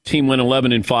later, team went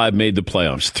 11-5, made the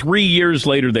playoffs. 3 years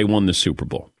later, they won the Super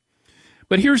Bowl.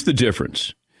 But here's the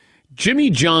difference. Jimmy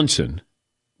Johnson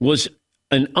was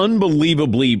an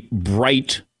unbelievably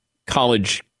bright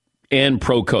college and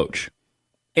pro coach,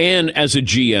 and as a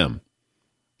GM.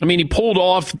 I mean, he pulled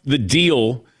off the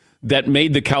deal that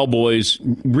made the Cowboys,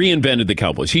 reinvented the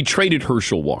Cowboys. He traded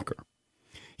Herschel Walker.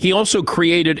 He also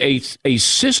created a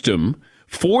system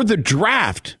for the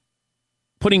draft,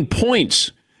 putting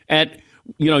points at,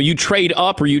 you know, you trade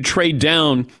up or you trade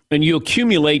down and you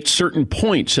accumulate certain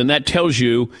points. And that tells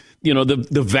you, you know,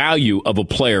 the value of a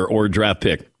player or a draft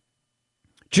pick.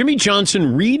 Jimmy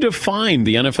Johnson redefined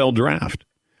the NFL draft.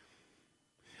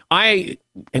 I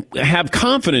have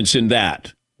confidence in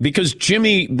that because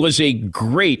Jimmy was he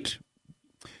was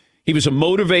a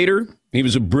motivator. He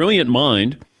was a brilliant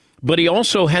mind, but he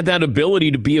also had that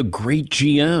ability to be a great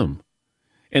GM.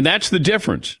 And that's the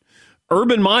difference.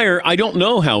 Urban Meyer, I don't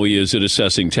know how he is at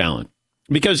assessing talent.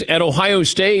 Because at Ohio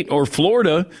State or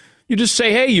Florida, you just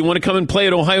say, hey, you want to come and play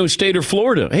at Ohio State or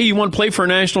Florida? Hey, you want to play for a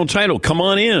national title? Come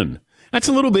on in. That's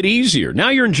a little bit easier. Now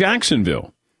you're in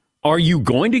Jacksonville. Are you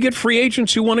going to get free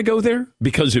agents who want to go there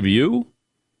because of you?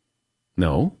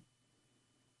 No.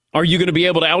 Are you going to be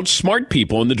able to outsmart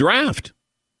people in the draft?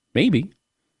 Maybe.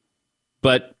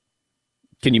 But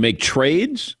can you make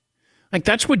trades? Like,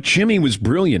 that's what Jimmy was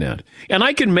brilliant at. And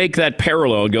I can make that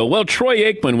parallel and go, well, Troy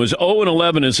Aikman was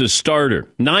 0-11 as a starter.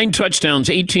 9 touchdowns,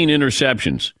 18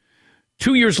 interceptions.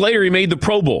 2 years later, he made the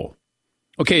Pro Bowl.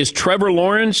 Okay, is Trevor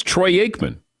Lawrence Troy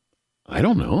Aikman? I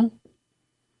don't know.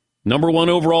 Number 1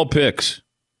 overall picks.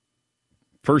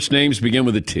 First names begin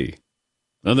with a T.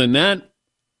 Other than that,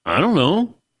 I don't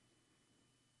know.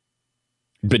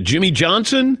 But Jimmy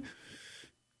Johnson's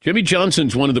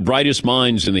one of the brightest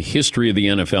minds in the history of the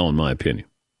NFL, in my opinion.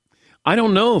 I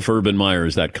don't know if Urban Meyer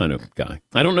is that kind of guy.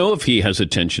 I don't know if he has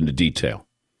attention to detail.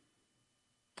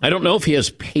 I don't know if he has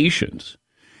patience.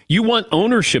 You want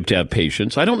ownership to have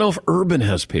patience. I don't know if Urban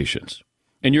has patience.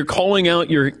 And you're calling out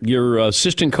your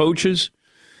assistant coaches.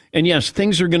 And yes,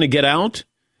 things are going to get out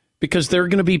because there are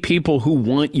going to be people who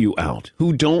want you out,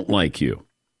 who don't like you.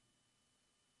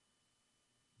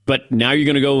 But now you're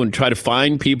going to go and try to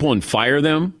find people and fire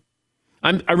them?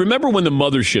 I remember when the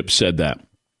mothership said that.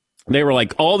 They were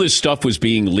like, all this stuff was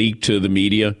being leaked to the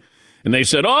media. And they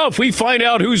said, oh, if we find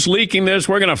out who's leaking this,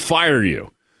 we're going to fire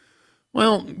you.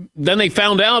 Well, then they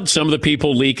found out some of the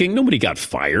people leaking. Nobody got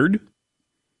fired.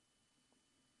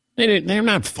 They're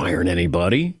not firing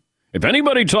anybody. If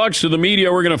anybody talks to the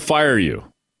media, we're going to fire you.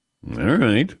 All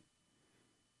right.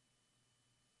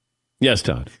 Yes,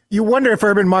 Todd. You wonder if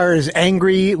Urban Meyer is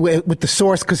angry with the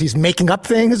source because he's making up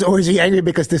things, or is he angry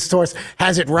because this source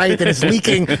has it right and is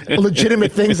leaking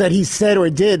legitimate things that he said or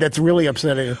did that's really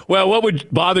upsetting? Well, what would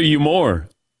bother you more?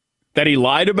 That he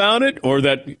lied about it, or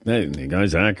that hey, the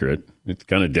guy's accurate? It's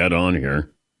kind of dead on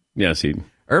here. Yes,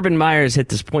 Urban Meyer's hit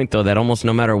this point, though, that almost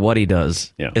no matter what he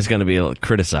does is going to be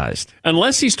criticized.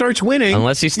 Unless he starts winning.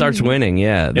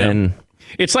 Then.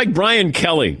 It's like Brian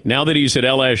Kelly, now that he's at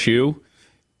LSU.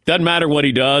 Doesn't matter what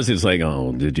he does. It's like,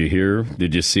 oh, did you hear?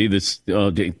 Did you see this?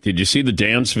 Did you see the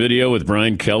dance video with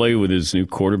Brian Kelly with his new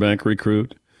quarterback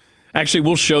recruit? Actually,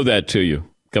 we'll show that to you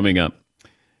coming up.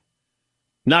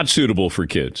 Not suitable for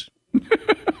kids.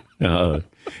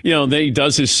 He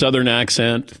does his Southern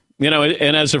accent.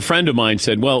 And as a friend of mine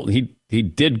said, well, he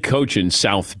did coach in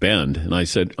South Bend. And I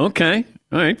said, okay,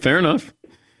 all right, fair enough.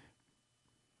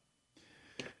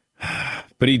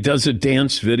 But he does a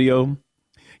dance video.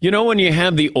 You know when you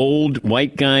have the old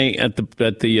white guy at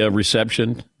the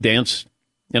reception dance,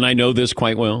 and I know this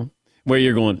quite well, where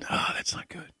you're going, oh, that's not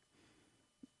good.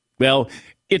 Well,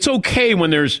 it's okay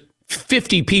when there's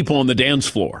 50 people on the dance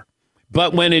floor.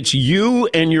 But when it's you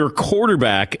and your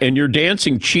quarterback and you're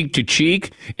dancing cheek to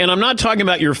cheek, and I'm not talking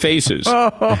about your faces.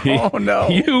 Oh no.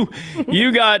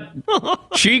 You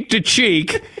got cheek to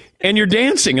cheek and you're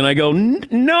dancing. And I go,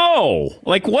 no.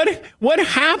 Like, what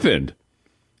happened?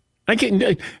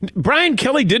 Brian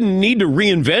Kelly didn't need to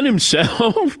reinvent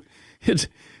himself. It's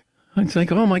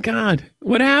like, oh my God,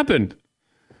 what happened?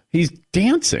 He's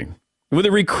dancing with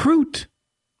a recruit.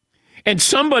 And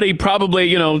somebody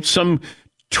probably, some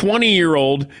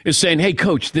 20-year-old is saying, hey,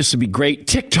 coach, this would be great.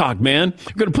 TikTok, man.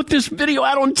 I'm going to put this video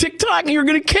out on TikTok and you're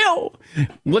going to kill.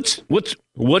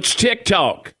 What's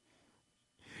TikTok?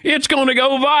 It's going to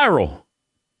go viral.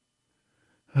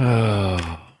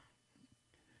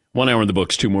 1 hour in the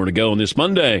books, 2 more to go on this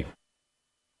Monday.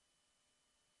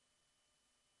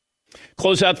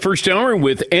 Close out first hour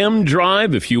with M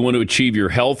Drive. If you want to achieve your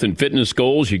health and fitness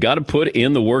goals, you got to put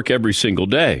in the work every single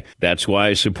day. That's why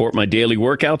I support my daily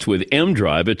workouts with M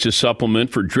Drive. It's a supplement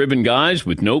for driven guys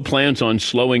with no plans on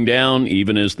slowing down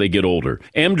even as they get older.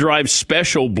 M Drive's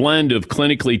special blend of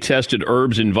clinically tested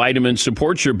herbs and vitamins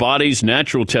supports your body's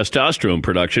natural testosterone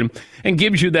production and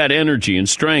gives you that energy and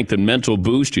strength and mental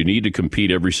boost you need to compete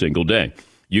every single day.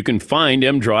 You can find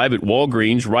M Drive at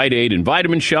Walgreens, Rite Aid, and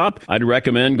Vitamin Shop. I'd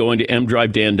recommend going to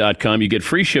mdrivedan.com. You get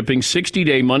free shipping,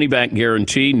 60-day money-back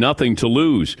guarantee, nothing to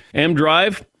lose. M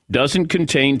Drive doesn't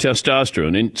contain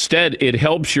testosterone. Instead, it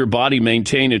helps your body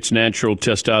maintain its natural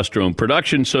testosterone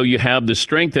production so you have the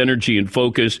strength, energy, and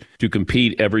focus to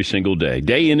compete every single day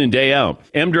in and day out.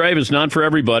 M-Drive is not for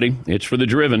everybody. It's for the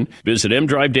driven. Visit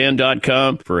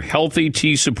mdrivedan.com for healthy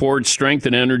T support, strength,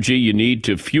 and energy you need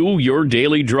to fuel your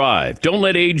daily drive. Don't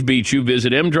let age beat you.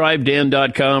 Visit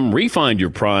mdrivedan.com. Refine your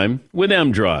prime with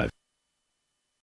M-Drive.